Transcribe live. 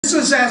This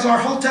was as our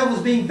hotel was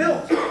being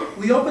built.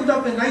 We opened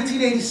up in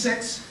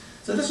 1986,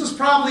 so this was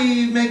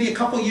probably maybe a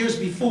couple years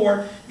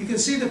before. You can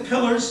see the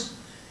pillars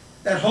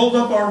that hold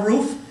up our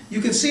roof. You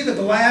can see the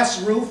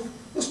glass roof.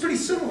 It was pretty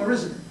similar,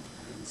 isn't it?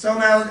 So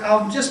now,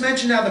 I'll just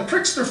mention now the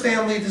Pritzker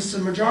family, this is the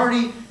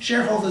majority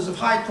shareholders of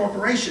Hyatt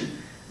Corporation.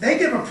 They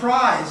give a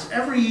prize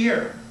every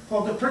year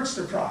called the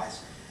Pritzker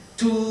Prize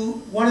to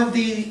one of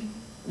the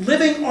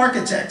living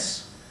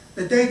architects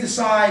that they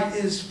decide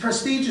is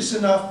prestigious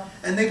enough,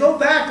 and they go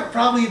back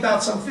probably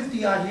about some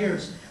 50-odd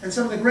years. And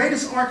some of the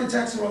greatest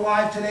architects who are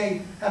alive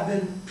today have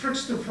been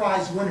Pritzker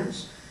Prize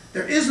winners.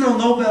 There is no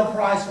Nobel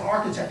Prize for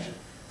architecture,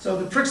 so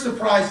the Pritzker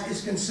Prize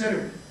is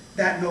considered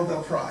that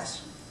Nobel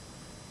Prize.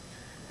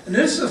 And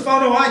this is a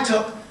photo I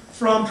took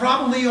from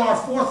probably our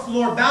 4th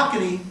floor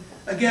balcony,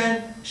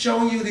 again,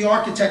 showing you the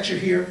architecture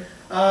here.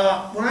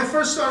 When I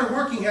first started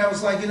working here, I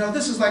was like, you know,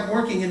 this is like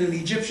working in an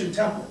Egyptian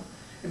temple.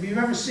 If you've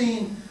ever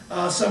seen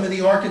some of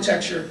the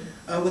architecture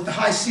with the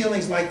high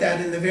ceilings like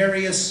that in the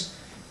various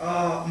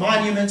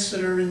monuments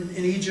that are in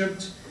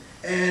Egypt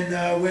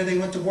and where they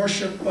went to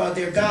worship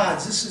their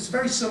gods, this is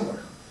very similar.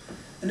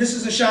 And this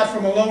is a shot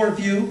from a lower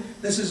view.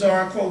 This is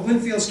our called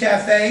Winfield's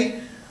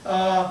Cafe.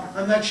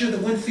 I'm not sure the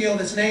Winfield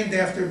it's named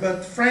after,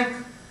 but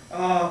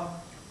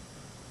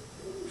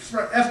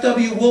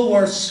F.W.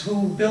 Woolworths,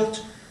 who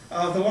built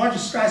the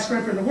largest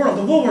skyscraper in the world,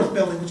 the Woolworth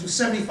Building, which was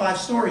 75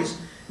 stories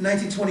in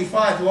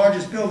 1925, the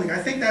largest building. I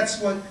think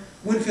that's what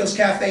Winfield's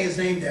Cafe is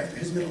named after,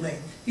 his middle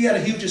name. He had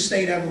a huge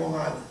estate out on Long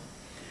Island.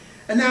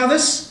 And now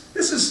this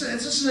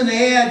is an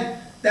ad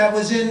that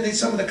was in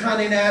some of the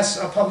Condé Nast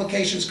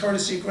publications,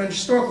 courtesy of Greenwich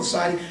Historical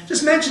Society.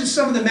 Just mentions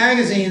some of the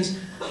magazines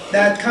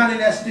that Condé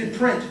Nast did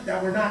print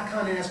that were not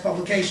Condé Nast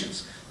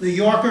publications. New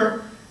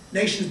Yorker,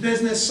 Nation's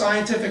Business,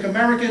 Scientific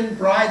American,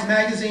 Brides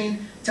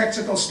Magazine,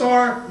 Texaco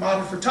Star,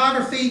 Modern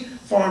Photography,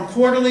 Farm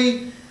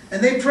Quarterly,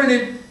 and they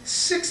printed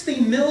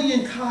 60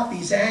 million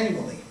copies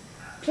annually,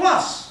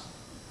 plus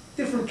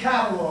different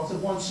catalogs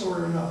of one sort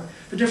or another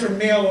for different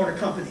mail order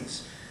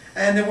companies.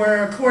 And there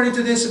were, according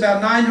to this,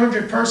 about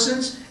 900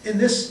 persons in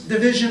this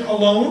division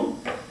alone,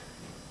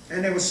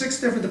 and there were 6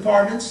 different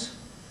departments.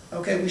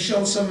 Okay, we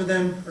showed some of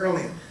them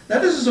earlier. Now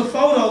this is a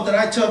photo that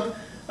I took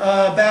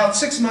about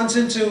 6 months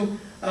into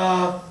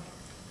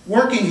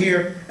working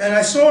here, and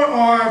I saw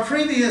our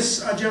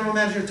previous general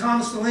manager,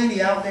 Thomas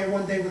Delaney, out there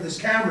one day with his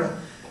camera,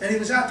 and he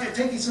was out there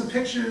taking some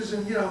pictures,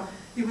 and you know,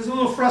 he was a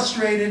little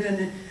frustrated,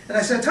 and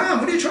I said, Tom,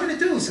 what are you trying to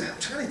do? He said, I'm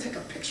trying to take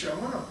a picture. I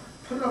want to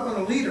put it up on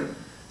a leader.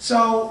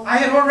 So I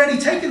had already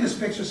taken this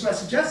picture, so I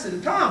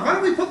suggested, Tom, why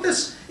don't we put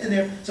this in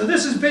there? So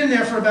this has been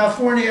there for about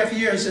 4.5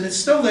 years, and it's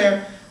still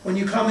there when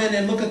you come in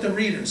and look at the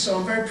readers. So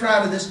I'm very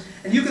proud of this.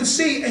 And you can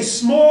see a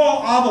small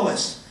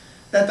obelisk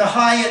that the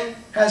Hyatt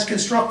has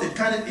constructed,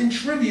 kind of in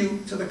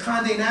tribute to the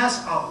Condé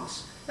Nast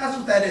obelisk. That's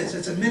what that is.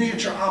 It's a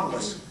miniature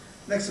obelisk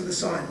next to the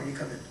sign when you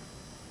come in.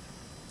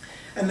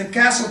 And the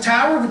Castle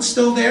Tower, which is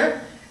still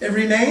there, it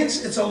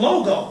remains. It's a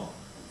logo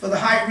for the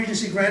Hyatt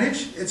Regency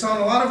Greenwich. It's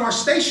on a lot of our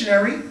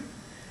stationery.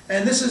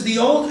 And this is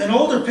an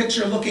older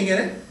picture looking at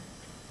it.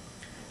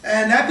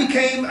 And that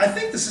became, I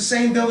think this is the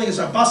same building as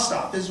our bus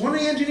stop. Is one of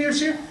the engineers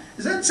here?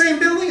 Is that the same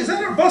building? Is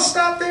that our bus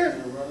stop there?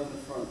 Yeah, right in the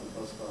front, the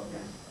bus stop.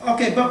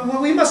 Okay, but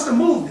well, we must have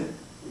moved it.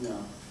 No,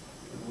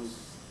 it was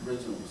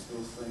original, it was still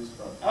the same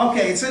spot.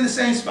 Okay, it's in the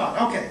same spot.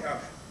 Okay,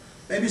 okay.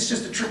 Maybe it's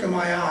just a trick of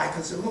my eye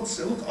because it looks,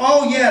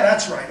 oh yeah,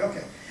 that's right,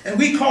 okay. And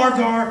we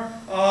carved our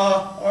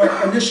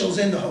initials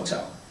in the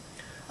hotel.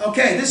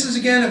 Okay, this is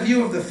again a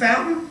view of the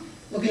fountain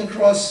looking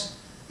across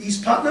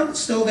East Putnam. It's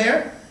still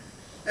there.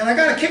 And I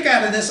got a kick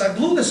out of this. I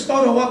blew this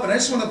photo up, and I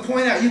just want to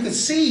point out, you can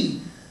see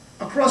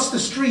across the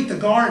street the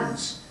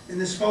gardens in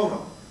this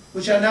photo,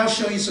 which I'll now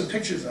show you some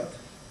pictures of.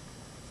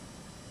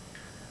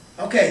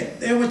 Okay,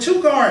 there were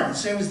 2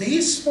 gardens. There was the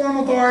East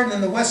Formal Garden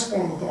and the West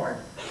Formal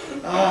Garden.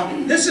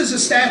 This is a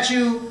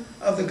statue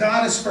of the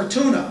goddess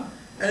Fortuna.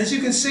 And as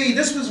you can see,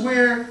 this was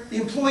where the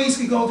employees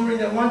could go during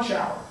their lunch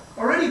hour,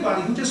 or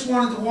anybody who just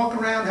wanted to walk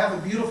around, have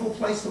a beautiful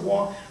place to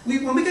walk.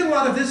 When we get a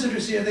lot of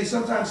visitors here, they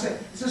sometimes say,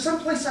 is there some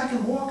place I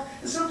can walk?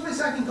 Is there some place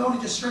I can go to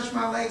just stretch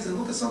my legs and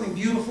look at something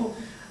beautiful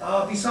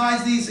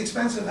besides these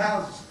expensive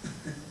houses?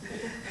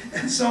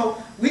 And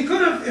so we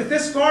could have, if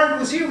this garden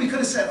was here, we could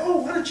have said, oh,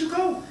 why don't you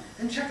go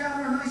and check out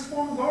our nice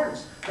formal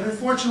gardens? But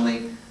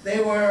unfortunately,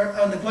 they were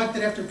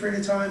neglected after a period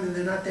of time, and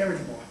they're not there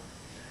anymore.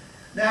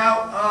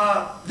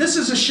 Now, this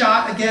is a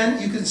shot,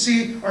 again, you can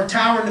see our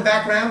tower in the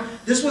background.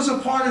 This was a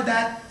part of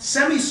that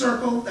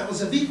semicircle that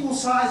was of equal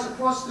size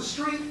across the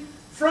street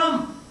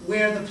from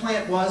where the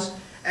plant was.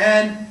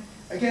 And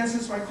again,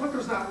 since my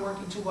clicker's not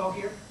working too well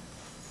here,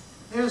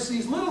 there's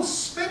these little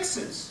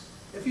sphinxes.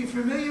 If you're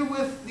familiar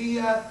with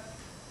the,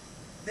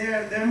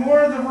 they're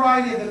more of the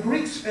variety of the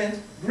Greek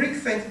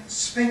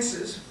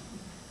sphinxes.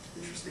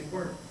 Interesting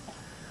word.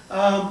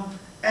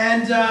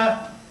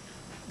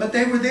 But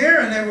they were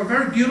there, and they were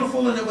very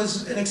beautiful, and it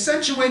was an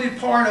accentuated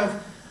part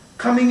of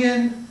coming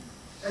in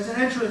as an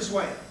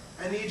entranceway.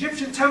 And the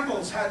Egyptian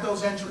temples had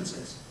those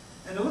entrances.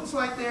 And it looks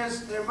like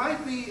there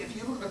might be, if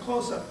you look at a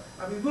close-up,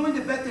 I'd be willing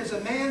to bet there's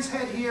a man's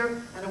head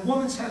here and a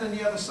woman's head on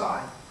the other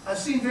side. I've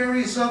seen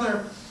various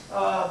other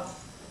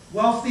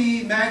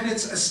wealthy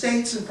magnates,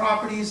 estates and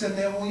properties, and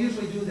they will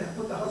usually do that,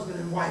 put the husband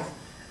and wife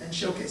and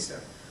showcase them.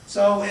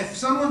 So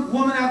if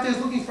woman out there is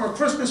looking for a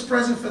Christmas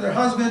present for their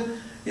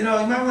husband, you know,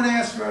 you might want to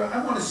ask for,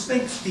 I want a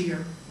Sphinx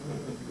deer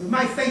with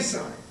my face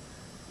on it.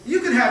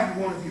 You can have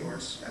one of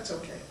yours, that's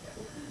okay.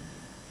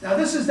 Now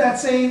this is that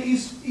same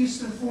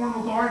eastern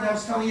formal garden I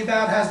was telling you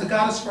about, has the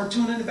goddess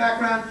Fortuna in the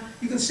background.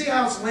 You can see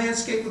how it's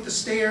landscaped with the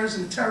stairs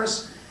and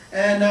terrace.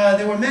 And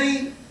there were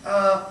many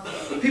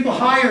people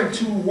hired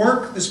to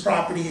work this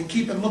property and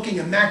keep it looking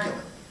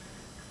immaculate.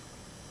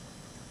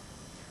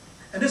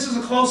 And this is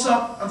a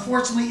close-up,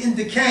 unfortunately in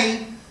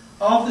decay,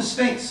 of the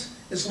Sphinx.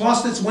 It's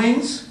lost its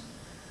wings.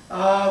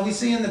 We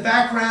see in the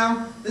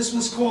background, this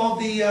was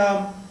called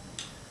the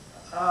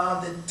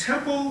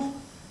Temple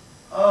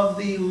of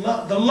the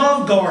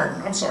Love Garden,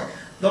 I'm sorry,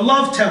 the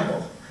Love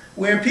Temple,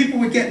 where people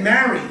would get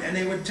married and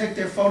they would take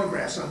their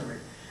photographs under it.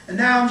 And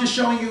now I'm just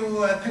showing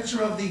you a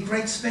picture of the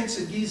Great Sphinx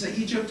at Giza,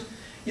 Egypt.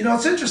 You know,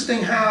 it's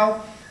interesting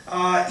how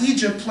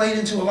Egypt played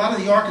into a lot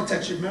of the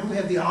architecture. Remember, we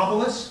had the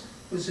obelisk,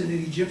 it was an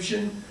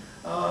Egyptian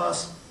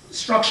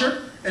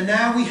structure, and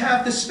now we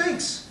have the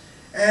Sphinx.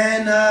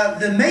 And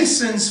the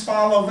Masons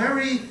follow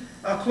very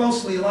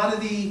closely a lot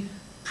of the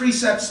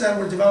precepts that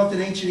were developed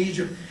in ancient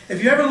Egypt.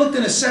 If you ever looked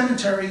in a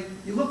cemetery,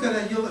 you look at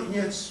it,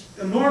 it's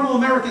a normal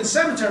American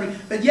cemetery,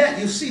 but yet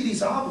you see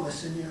these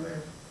obelisks in your area.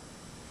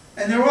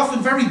 And they're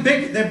often very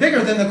big, they're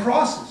bigger than the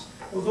crosses.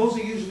 Well, those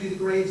are usually the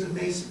graves of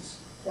Masons.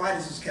 Quiet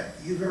as it's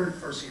kept. You heard it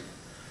first here.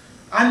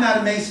 I'm not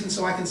a Mason,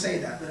 so I can say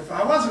that. But if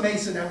I was a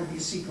Mason, that would be a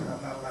secret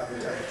I'm not allowed to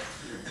tell you.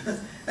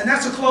 And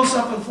that's a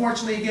close-up,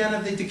 unfortunately, again,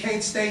 of the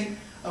decayed state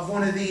of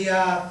one of the,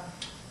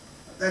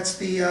 that's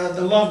the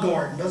Love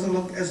Garden. Doesn't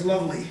look as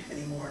lovely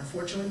anymore,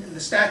 unfortunately. And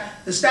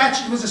the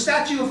statue was a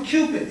statue of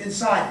Cupid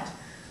inside it.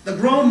 The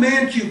grown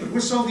man Cupid. We're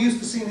so used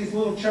to seeing these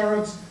little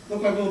cherubs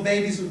look like little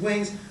babies with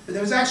wings. But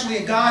there was actually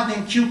a god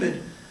named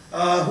Cupid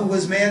who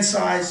was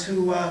man-sized,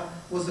 who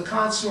was the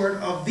consort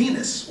of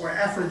Venus, or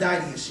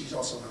Aphrodite as she's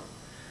also known.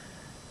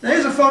 Now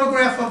here's a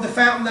photograph of the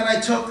fountain that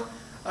I took.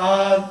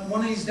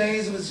 One of these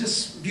days, it was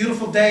just a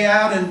beautiful day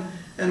out, and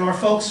our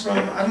folks from,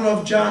 I don't know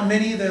if John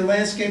Minnie, the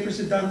landscapers,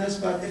 had done this,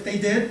 but if they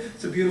did,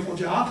 it's a beautiful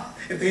job.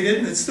 If they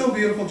didn't, it's still a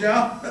beautiful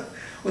job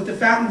with the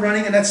fountain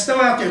running, and that's still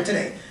out there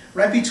today,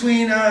 right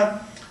between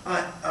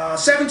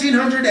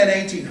 1700 and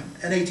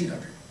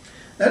 1800.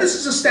 Now this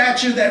is a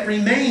statue that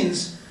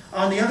remains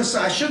on the other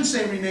side. I shouldn't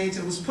say remains,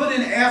 it was put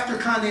in after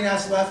Condé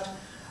Nast left.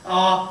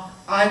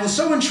 I was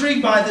so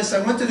intrigued by this, I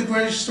went to the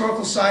Greenwich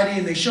Historical Society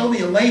and they showed me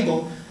a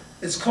label.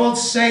 It's called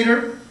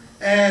Cende,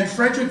 and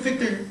Frederick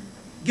Victor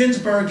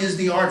Ginsburg is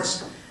the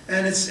artist.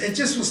 And it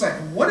just was like,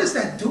 what is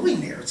that doing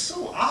there? It's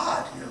so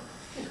odd, you know.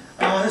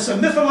 It's a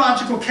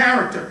mythological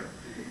character.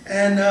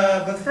 And,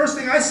 but the first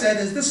thing I said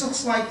is, this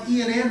looks like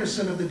Ian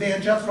Anderson of the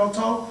band Jethro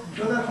Tull.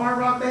 You know that hard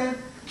rock band?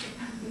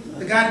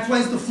 The guy that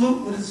plays the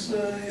flute with his...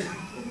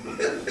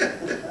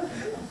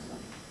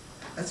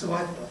 That's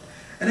what I thought.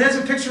 And there's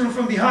a picture of him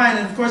from behind,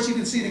 and of course you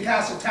can see the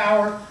castle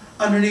tower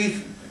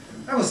underneath.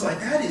 I was like,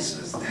 that is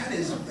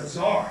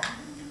bizarre.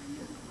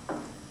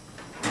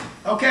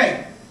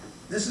 Okay,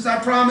 this is, I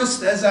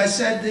promised, as I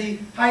said, the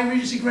Hyatt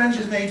Regency Greenwich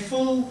has made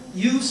full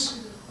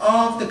use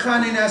of the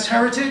Condé Nast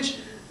heritage.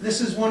 This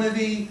is one of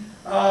the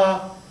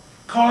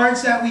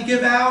cards that we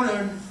give out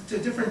to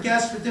different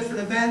guests for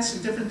different events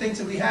and different things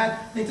that we had.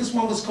 I think this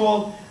one was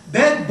called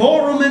Bed,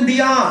 Ballroom, and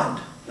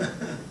Beyond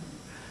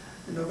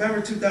in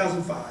November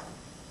 2005.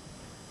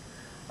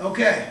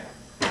 Okay,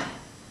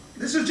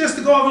 this is just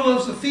to go over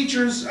those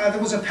features. There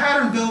was a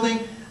pattern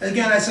building.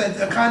 Again, I said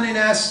Condé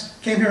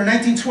Nast came here in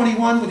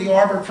 1921 with the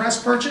Arbor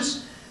Press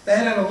purchase. They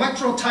had an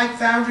electrotype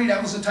foundry.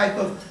 That was a type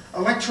of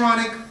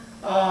electronic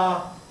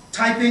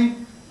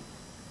typing.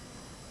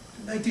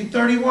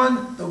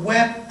 1931, the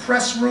Webb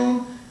Press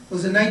Room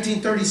was in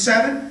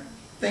 1937.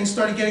 Things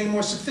started getting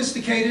more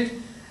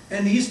sophisticated.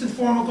 And the Eastern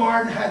Formal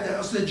Garden had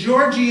the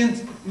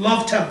Georgian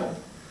Love Temple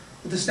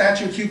with the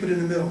statue of Cupid in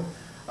the middle.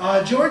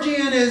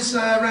 Georgian is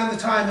around the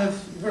time of,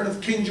 you've heard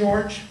of King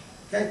George,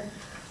 okay?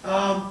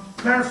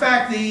 Matter of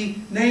fact, the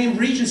name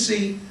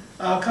Regency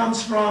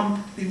comes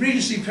from the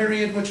Regency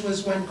period, which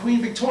was when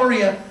Queen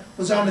Victoria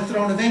was on the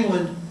throne of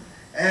England,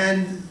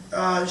 and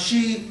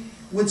she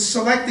would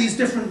select these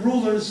different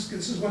rulers.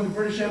 This is when the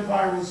British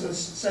Empire was, as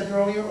said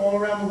earlier, all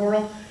around the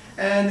world,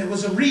 and it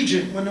was a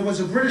regent. When there was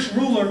a British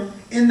ruler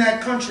in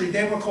that country,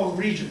 they were called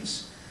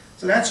regents.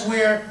 So that's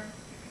where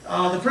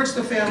the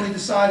Brixton family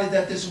decided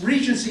that this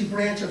Regency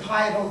branch of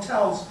Hyatt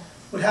hotels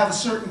would have a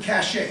certain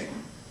cachet.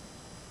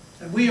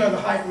 And we are the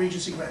Hyatt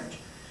Regency Greenwich.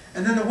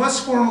 And then the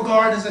West Formal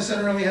Garden, as I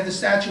said earlier, had the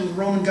statue of the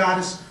Roman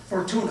goddess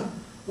Fortuna,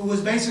 who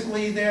was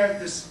basically there.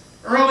 This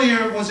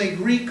earlier was a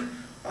Greek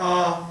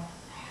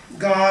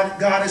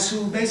goddess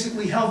who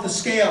basically held the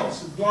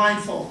scales,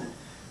 blindfolded.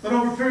 But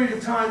over a period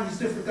of time, these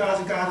different gods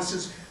and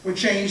goddesses were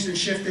changed and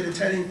shifted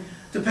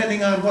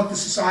depending on what the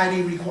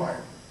society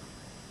required.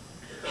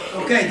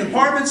 Okay,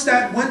 departments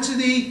that went to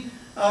the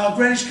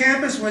Greenwich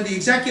campus were the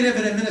executive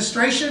and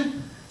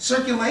administration,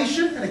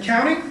 circulation and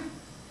accounting,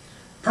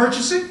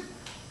 purchasing,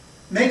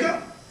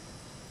 makeup,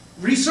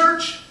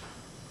 research,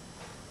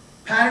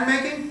 pattern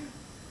making,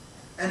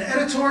 and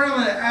editorial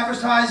and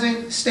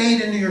advertising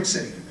stayed in New York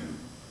City.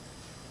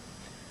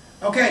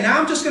 Okay, now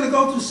I'm just going to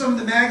go through some of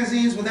the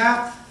magazines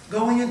without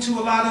going into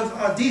a lot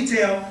of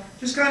detail,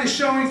 just kind of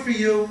showing for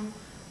you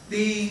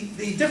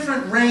the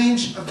different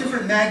range of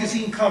different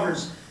magazine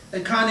covers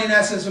that Condé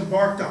Nast has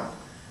embarked on.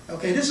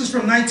 Okay, this is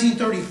from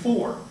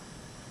 1934,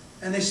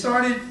 and they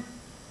started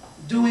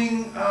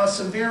doing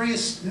some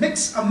various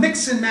mix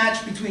and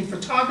match between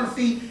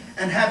photography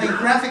and having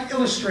graphic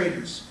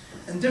illustrators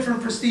and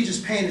different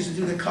prestigious painters to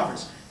do the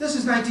covers. This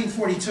is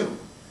 1942,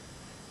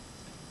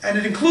 and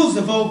it includes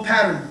the Vogue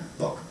pattern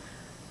book.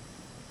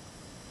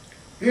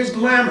 Here's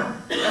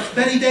Glamour. That's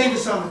Betty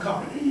Davis on the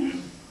cover,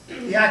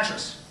 the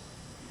actress.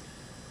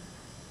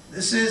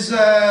 This is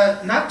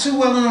not too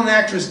well-known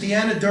actress,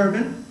 Deanna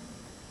Durbin,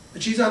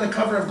 but she's on the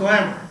cover of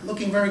Glamour,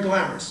 looking very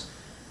glamorous.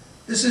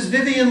 This is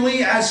Vivian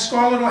Leigh as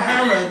Scarlett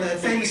O'Hara in the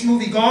famous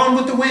movie Gone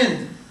with the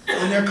Wind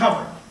on their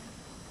cover.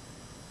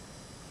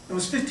 It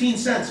was 15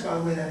 cents, by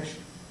the way, that issue.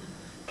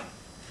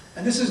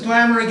 And this is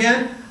Glamour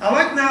again. I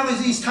like now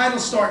that these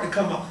titles starting to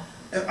come up.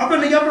 Up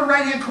in the upper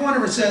right-hand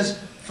corner it says,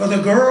 "For the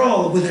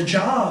girl with a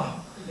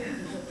job."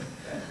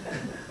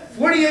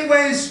 48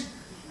 ways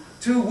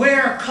to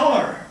wear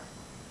color.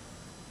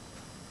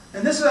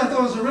 And this, I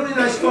thought, was a really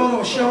nice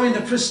photo showing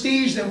the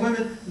prestige that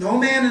women, no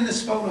man in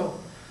this photo.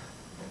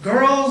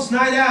 Girls'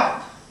 night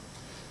out.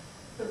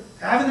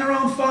 Having their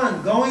own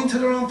fun, going to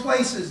their own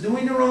places,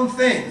 doing their own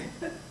thing.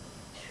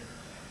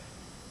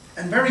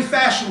 And very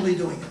fashionably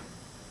doing it.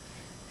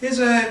 Here's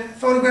a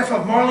photograph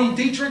of Marlene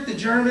Dietrich, the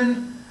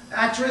German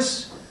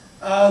actress,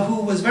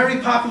 who was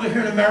very popular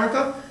here in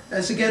America.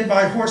 That's again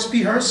by Horst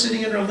P. Hearst,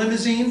 sitting in her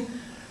limousine.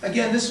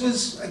 Again, this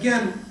was,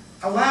 again,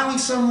 allowing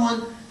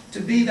someone to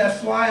be that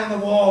fly on the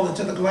wall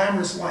into the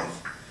glamorous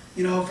life.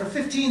 You know, for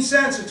 15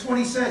 cents or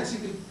 20 cents, you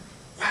could,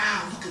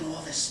 wow, look at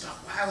all this stuff.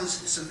 Wow,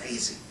 this is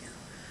amazing. You know?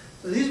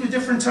 So these were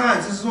different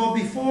times. This is all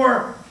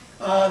before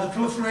the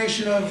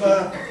proliferation of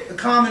the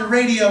common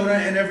radio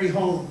in every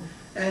home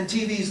and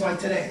TVs like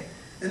today.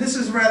 And this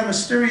is rather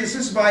mysterious.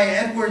 This is by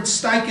Edward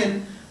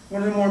Steichen,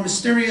 one of the more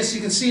mysterious.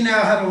 You can see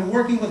now how they're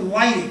working with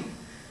lighting,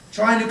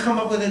 trying to come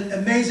up with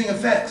amazing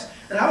effects.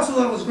 And I also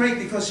thought it was great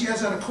because she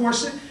has on a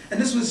corset,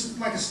 and this was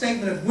like a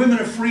statement of women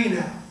are free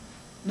now.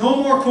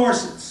 No more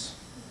corsets.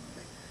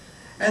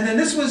 And then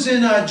this was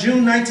in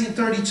June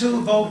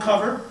 1932, Vogue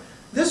cover.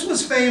 This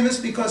was famous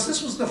because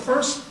this was the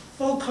first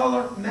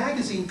full-color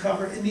magazine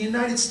cover in the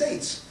United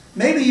States,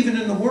 maybe even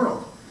in the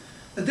world.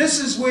 But this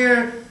is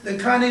where the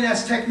Condé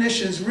Nast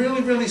technicians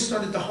really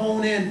started to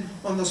hone in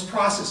on those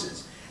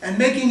processes and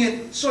making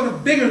it sort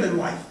of bigger than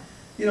life.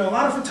 You know, a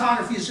lot of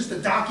photography is just to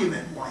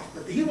document life,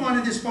 but he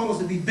wanted his photos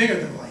to be bigger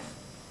than life.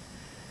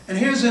 And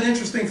here's an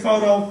interesting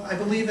photo, I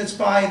believe it's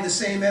by the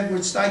same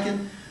Edward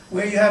Steichen,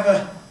 where you have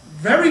a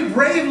very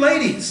brave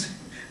ladies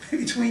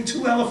between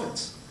two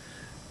elephants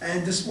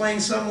and displaying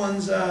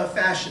someone's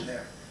fashion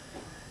there.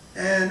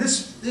 And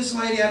this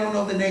lady, I don't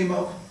know the name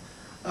of.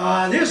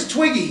 There's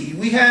Twiggy.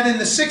 We had in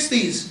the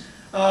 60s,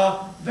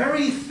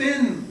 very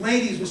thin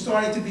ladies were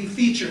starting to be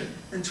featured.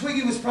 And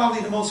Twiggy was probably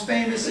the most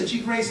famous, and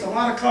she graced a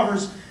lot of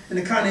covers in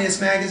the Condé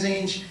Nast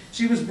magazine.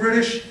 She was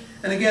British,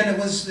 and again, it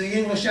was the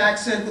English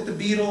accent with the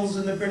Beatles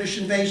and the British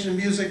invasion of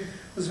music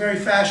was very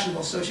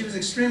fashionable. So she was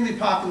extremely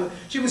popular.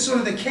 She was sort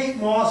of the Kate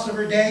Moss of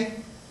her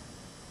day.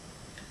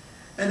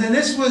 And then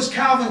this was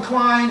Calvin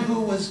Klein,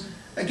 who was,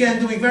 again,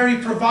 doing very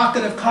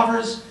provocative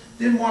covers,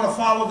 didn't want to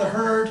follow the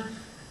herd.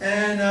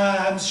 And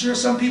I'm sure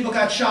some people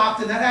got shocked,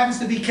 and that happens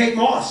to be Kate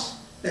Moss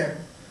there,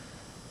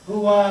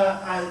 who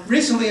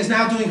recently is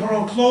now doing her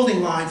own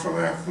clothing line,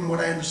 from what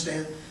I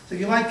understand. So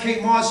if you like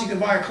Kate Moss, you can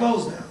buy her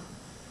clothes now.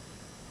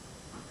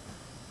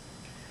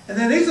 And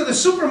then these are the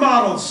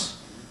supermodels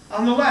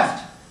on the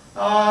left.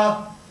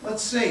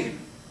 Let's see.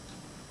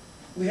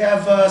 We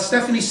have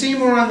Stephanie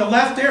Seymour on the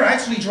left there. I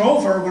actually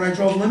drove her when I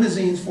drove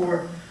limousines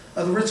for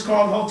the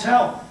Ritz-Carlton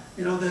Hotel.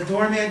 You know, the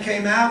doorman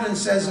came out and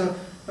says,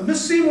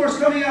 Miss Seymour's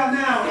coming out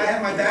now. And I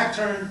had my back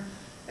turned,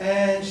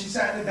 and she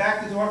sat in the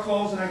back, the door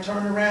closed, and I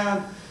turned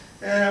around.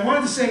 And I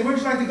wanted to say, where'd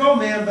you like to go,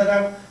 ma'am?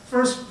 But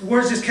first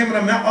words just came out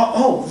of my mouth.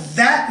 Oh,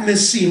 that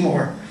Miss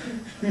Seymour.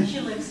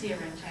 She lives here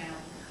in town.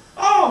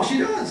 Oh, she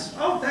does.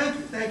 Oh, thank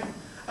you, thank you.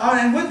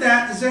 And with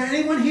that, is there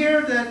anyone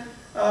here that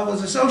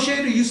was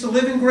associated or used to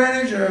live in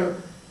Greenwich, or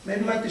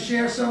maybe like to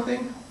share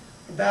something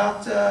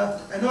about,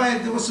 I know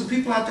there was some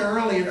people out there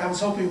earlier, and I was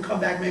hoping to come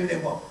back, maybe they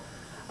won't.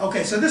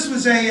 Okay, so this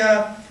was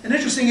an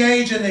interesting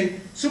age, and the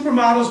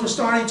supermodels were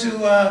starting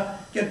to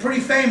get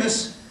pretty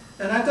famous,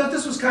 and I thought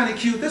this was kind of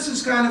cute. This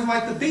is kind of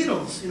like the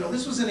Beatles. You know,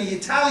 this was in the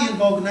Italian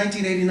Vogue in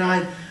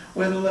 1989,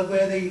 where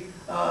the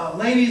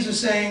ladies are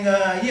saying,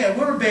 yeah,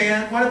 we're a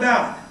band, what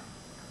about it?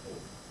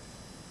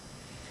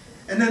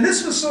 And then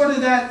this was sort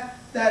of that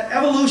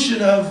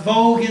evolution of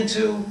Vogue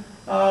into,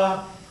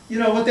 you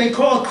know, what they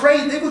called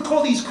crazy. They would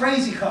call these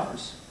crazy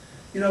covers.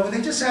 you know, where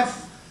they just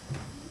have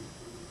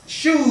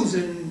shoes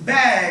and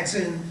bags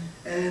and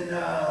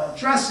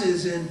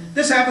dresses, and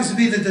this happens to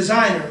be the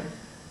designer,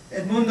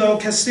 Edmundo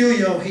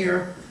Castillo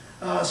here,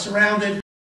 surrounded